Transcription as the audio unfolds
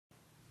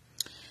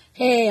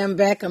Hey, I'm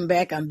back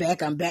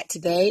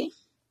today.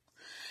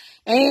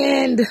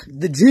 And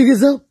the jig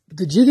is up.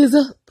 The jig is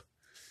up.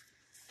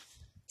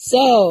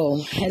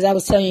 So, as I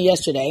was telling you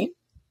yesterday,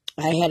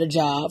 I had a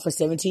job for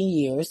 17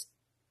 years,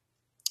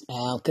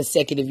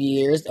 consecutive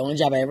years, the only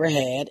job I ever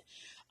had.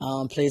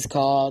 Place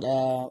called,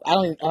 I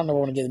don't know what I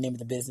want to give the name of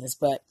the business,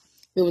 but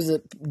it was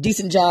a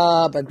decent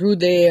job. I grew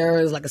there.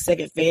 It was like a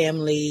second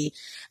family.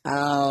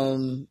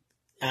 Um,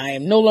 I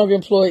am no longer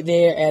employed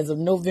there as of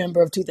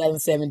November of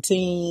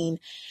 2017.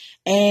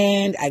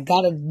 And I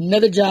got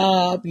another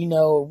job,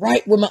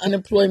 right when my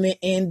unemployment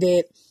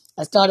ended.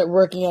 I started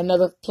working at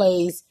another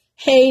place,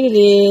 hated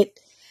it.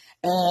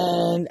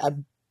 And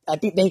I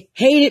think they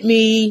hated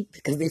me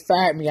because they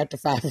fired me after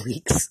 5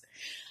 weeks.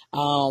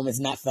 It's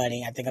not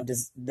funny. I think I'm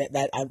just,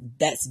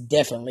 that's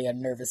definitely a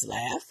nervous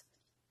laugh,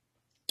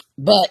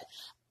 but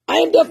I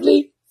am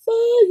definitely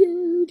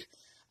fired.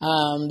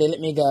 They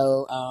let me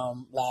go,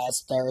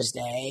 last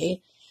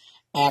Thursday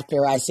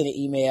after I sent an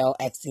email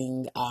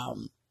asking,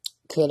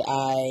 could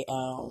I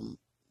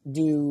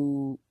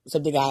do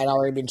something I had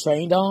already been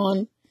trained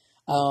on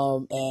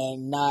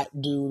and not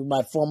do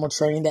my formal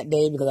training that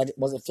day because I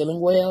wasn't feeling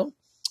well.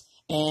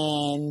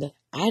 And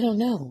I don't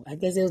know. I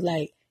guess it was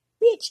like,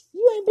 bitch,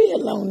 you ain't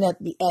been long enough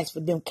to be asked for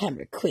them kind of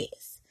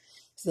requests.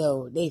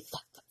 So they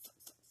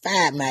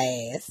fired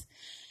my ass.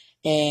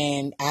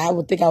 And I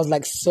would think I was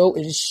like so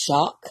in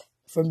shock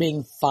from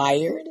being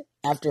fired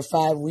after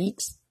 5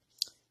 weeks.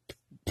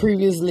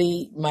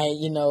 Previously, my,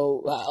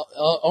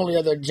 only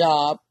other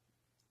job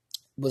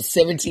was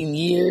 17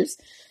 years.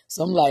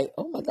 So I'm like,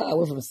 oh my God, I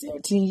went from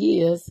 17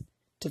 years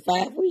to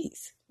 5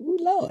 weeks. Ooh,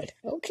 Lord.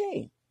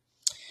 Okay.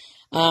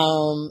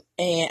 And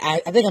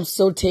I think I'm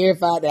so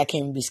terrified that I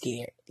can't even be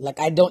scared.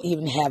 Like I don't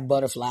even have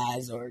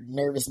butterflies or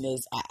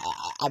nervousness.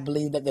 I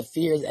believe that the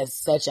fear is at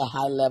such a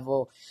high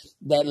level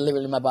that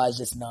literally my body's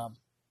just numb.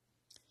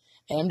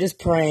 And I'm just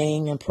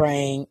praying and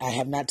praying. I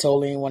have not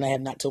told anyone. I have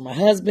not told my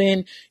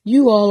husband.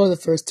 You all are the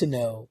first to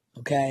know.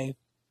 Okay.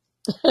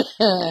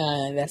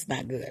 That's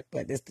not good,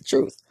 but it's the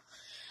truth.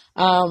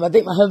 I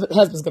think my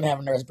husband's going to have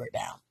a nervous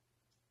breakdown.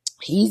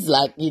 He's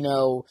like,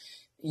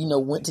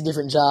 went to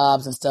different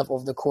jobs and stuff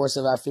over the course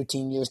of our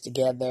 15 years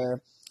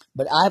together.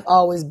 But I've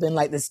always been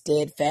like the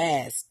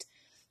steadfast,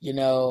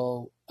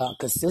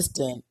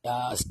 consistent,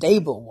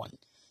 stable one.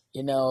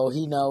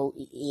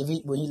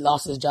 When he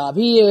lost his job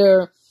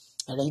here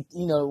and he,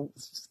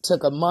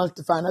 took a month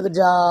to find another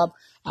job,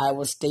 I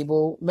was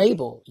stable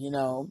Mabel,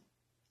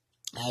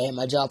 I had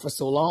my job for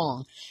so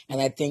long.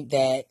 And I think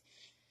that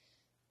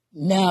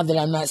now that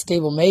I'm not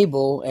stable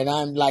Mabel and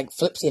I'm like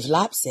flipsy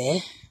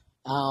flopsy,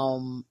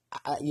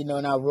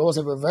 and our roles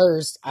are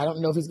reversed, I don't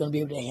know if he's going to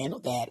be able to handle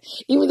that.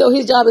 Even though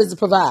his job is a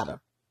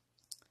provider.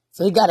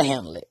 So he got to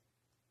handle it.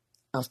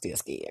 I'm still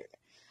scared.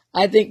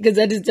 I think because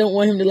I just don't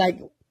want him to like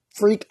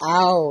freak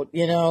out,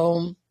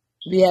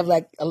 We have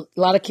like a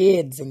lot of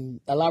kids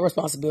and a lot of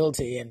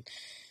responsibility and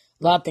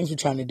a lot of things we're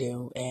trying to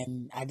do.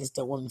 And I just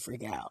don't want him to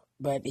freak out.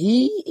 But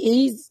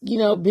he's,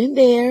 been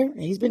there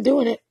and he's been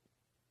doing it.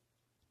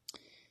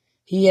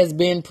 He has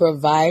been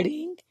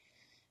providing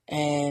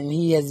and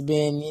he has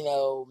been,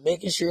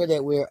 making sure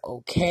that we're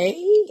okay.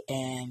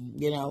 And,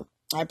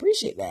 I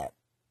appreciate that.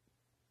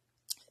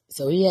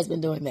 So he has been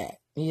doing that.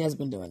 He has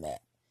been doing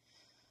that.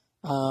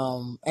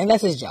 And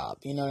that's his job.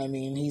 You know what I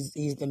mean?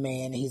 He's the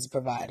man. He's the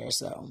provider.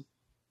 So,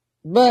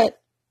 but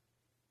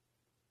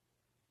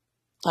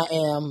I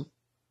am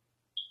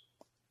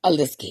a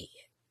little scared.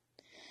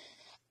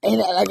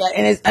 And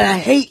I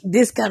hate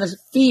this kind of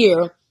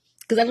fear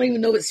because I don't even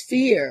know it's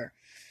fear.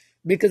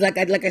 Because like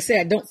I said,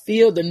 I don't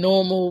feel the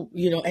normal,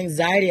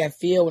 anxiety I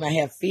feel when I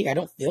have fear. I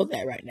don't feel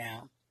that right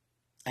now.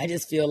 I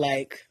just feel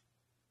like,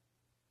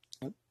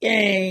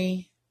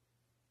 okay.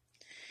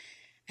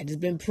 I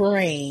just been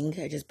praying.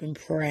 I just been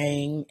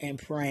praying and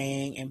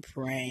praying and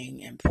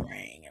praying and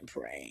praying and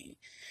praying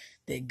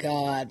that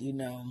God,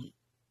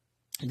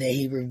 that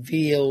he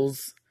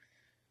reveals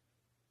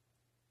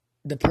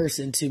the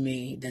person to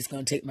me that's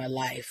going to take my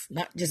life,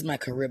 not just my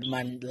career, but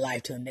my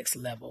life to the next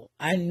level.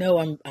 I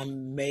know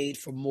I'm made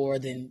for more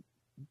than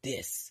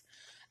this.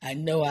 I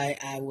know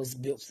I was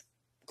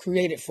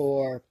created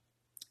for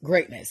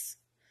greatness.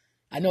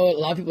 I know a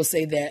lot of people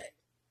say that,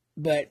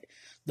 but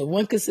the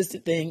one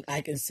consistent thing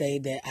I can say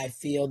that I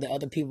feel that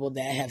other people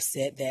that have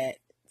said that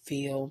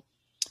feel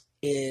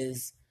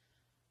is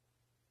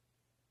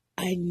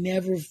I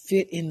never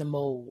fit in the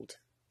mold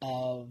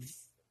of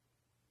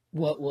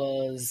what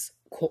was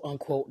quote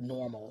unquote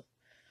normal.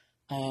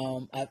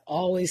 I've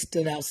always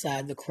stood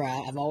outside the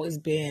crowd. I've always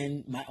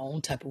been my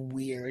own type of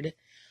weird.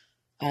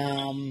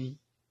 Always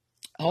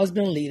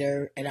been a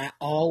leader, and I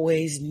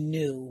always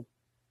knew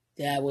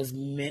that I was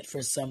meant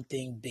for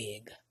something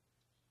big.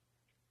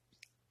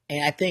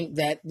 And I think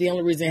that the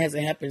only reason it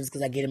hasn't happened is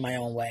because I get in my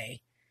own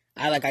way.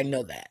 I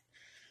know that.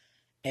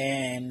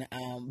 And,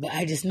 but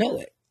I just know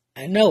it.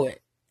 I know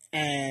it.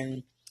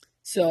 And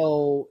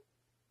so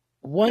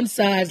one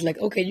side's like,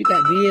 okay, you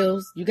got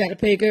bills, you got to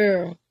pay,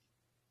 girl.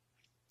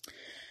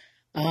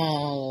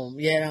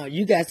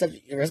 You got some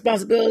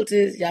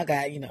responsibilities. Y'all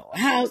got, a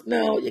house,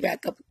 no, you got a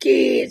couple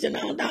kids, I'm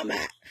talking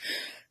about.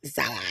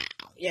 So,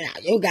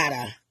 you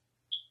gotta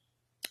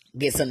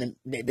get something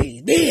that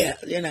pays bills,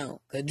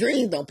 because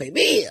dreams don't pay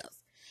bills.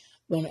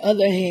 But on the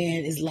other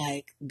hand, it's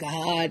like,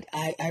 God,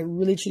 I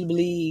really truly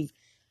believe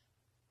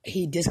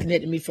he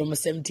disconnected me from a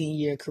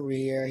 17-year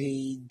career.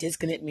 He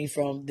disconnected me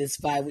from this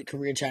 5-week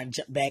career trying to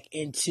jump back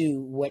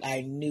into what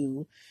I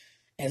knew.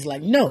 And it's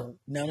like, no.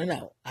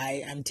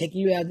 I'm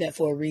taking you out of that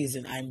for a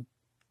reason. I'm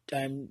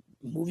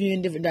moving you in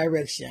a different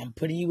direction. I'm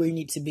putting you where you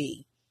need to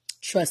be.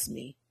 Trust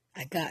me.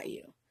 I got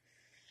you.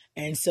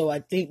 And so I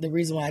think the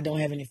reason why I don't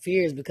have any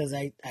fear is because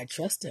I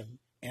trust him.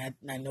 And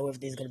I know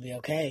everything's going to be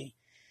okay.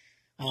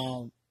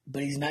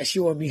 But he's not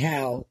showing me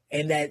how.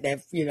 And that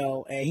and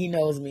he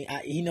knows me.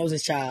 He knows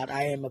his child.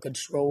 I am a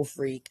control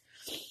freak.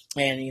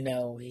 And,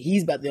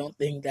 he's about the only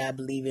thing that I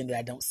believe in that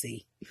I don't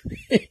see.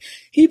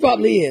 He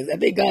probably is. I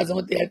think God's the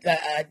only thing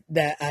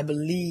that I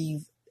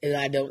believe and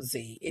I don't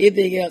see.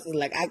 Anything else is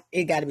like,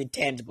 it got to be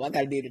tangible. I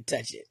got to be able to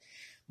touch it.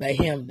 But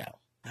him, no.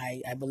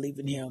 I believe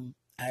in him.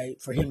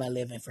 For him I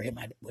live and for him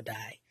I will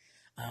die.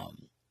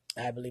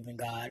 I believe in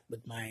God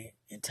with my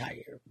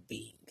entire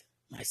being,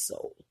 my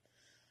soul.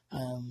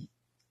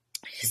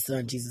 His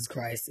son Jesus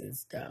Christ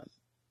is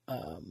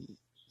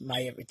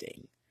my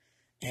everything.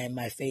 And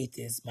my faith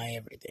is my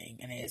everything.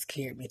 And it has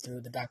carried me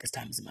through the darkest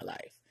times in my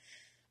life.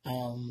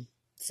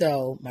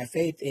 So my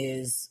faith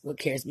is what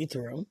carries me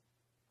through.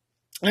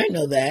 I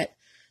know that.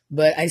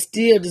 But I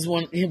still just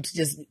want him to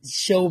just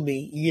show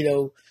me,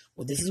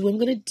 well, this is what I'm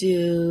going to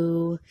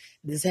do.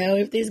 This is how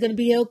everything's going to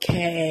be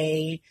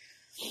okay.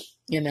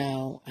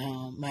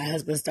 My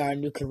husband started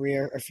a new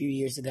career a few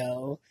years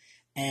ago.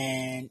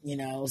 And,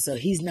 so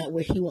he's not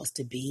where he wants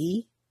to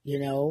be.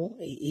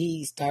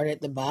 He started at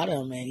the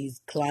bottom and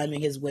he's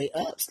climbing his way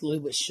up slowly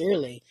but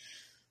surely.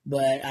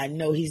 But I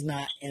know he's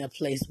not in a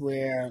place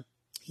where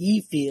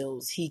he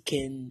feels he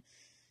can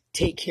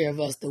take care of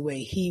us the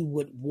way he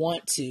would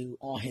want to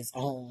on his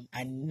own.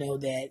 I know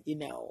that,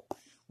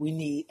 we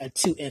need a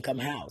 2-income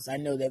house. I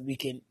know that he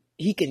can,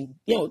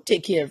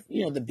 take care of,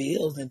 the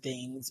bills and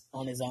things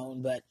on his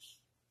own, but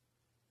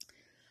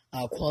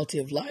our quality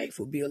of life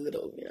will be a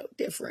little,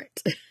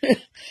 different,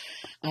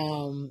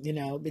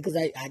 because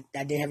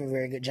I did have a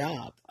very good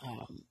job.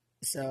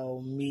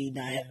 So me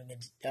not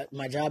having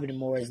my job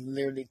anymore is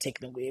literally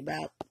taking away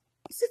about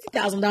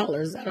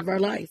 $60,000 out of our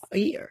life a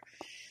year.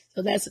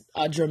 So that's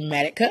a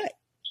dramatic cut.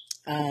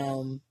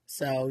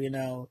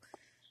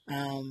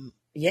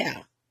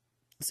 Yeah.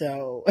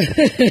 So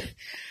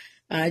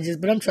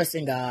but I'm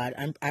trusting God.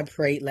 I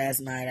prayed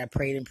last night. I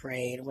prayed and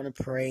prayed. I'm going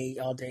to pray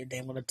all day today.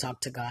 I'm going to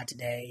talk to God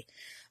today.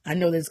 I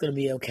know that it's going to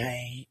be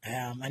okay.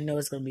 I know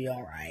it's going to be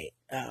all right.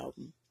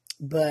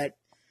 But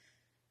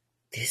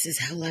this is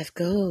how life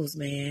goes,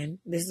 man.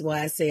 This is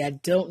why I say I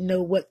don't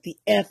know what the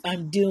F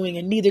I'm doing,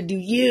 and neither do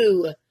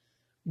you.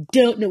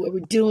 Don't know what we're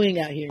doing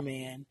out here,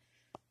 man.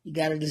 You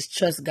got to just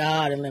trust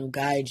God and let him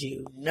guide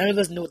you. None of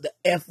us know what the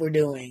F we're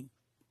doing.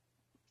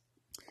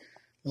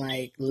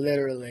 Like,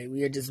 literally,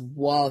 we are just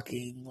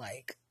walking,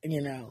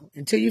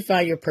 until you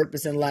find your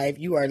purpose in life,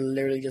 you are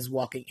literally just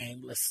walking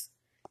aimless.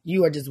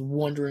 You are just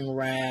wandering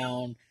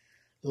around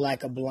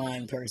like a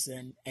blind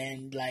person.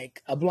 And,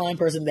 like, a blind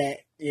person that,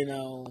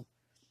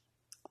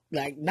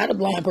 not a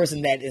blind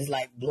person that is,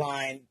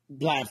 blind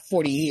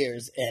 40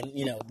 years. And,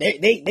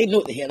 they know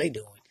what the hell they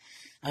doing.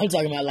 I'm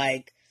talking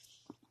about,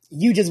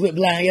 you just went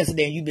blind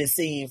yesterday and you've been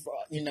seeing for,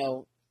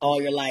 all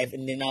your life,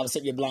 and then all of a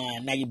sudden you're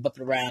blind. Now you're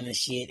bumping around and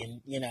shit,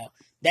 and,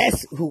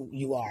 that's who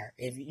you are.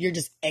 If you're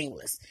just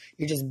aimless.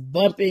 You're just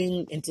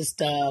bumping into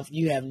stuff.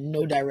 You have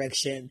no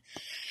direction.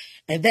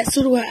 And that's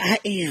sort of where I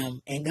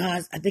am. And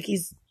God,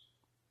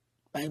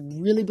 I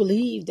really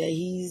believe that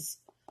he's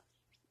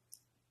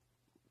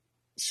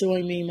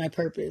showing me my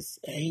purpose,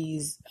 and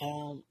he's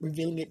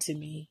revealing it to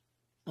me,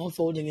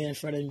 unfolding it in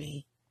front of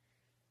me.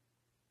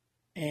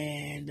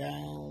 And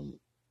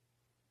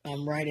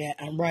I'm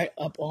right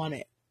up on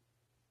it.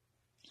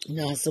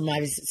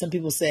 Some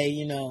people say,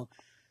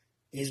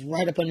 it's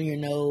right up under your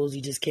nose.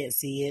 You just can't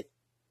see it.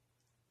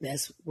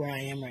 That's where I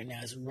am right now.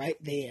 It's right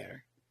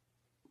there.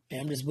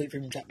 And I'm just waiting for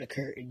him to drop the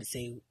curtain to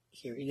say,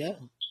 here we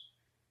go.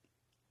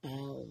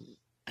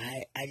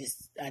 I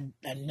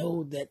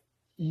know that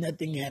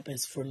nothing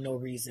happens for no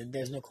reason.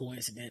 There's no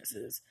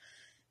coincidences.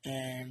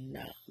 And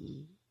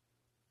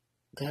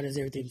God does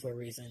everything for a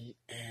reason.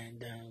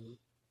 And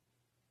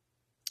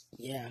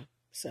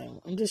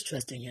so I'm just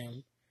trusting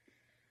him.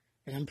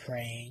 And I'm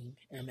praying,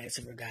 and I'm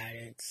asking for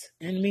guidance.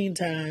 In the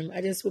meantime,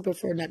 I just would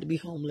prefer not to be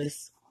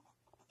homeless.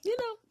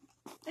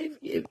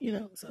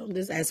 So I'm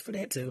just asking for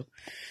that too.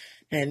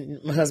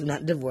 And my husband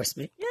not divorce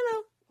me.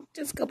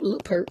 Just a couple of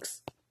little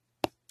perks.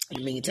 In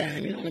the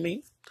meantime, you know what I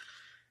mean?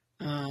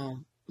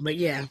 But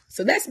yeah,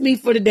 so that's me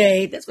for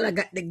today. That's what I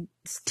got to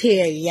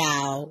tell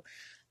y'all.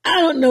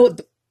 I don't know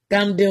what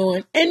I'm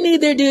doing, and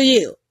neither do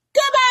you.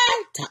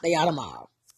 Goodbye. Talk to y'all tomorrow.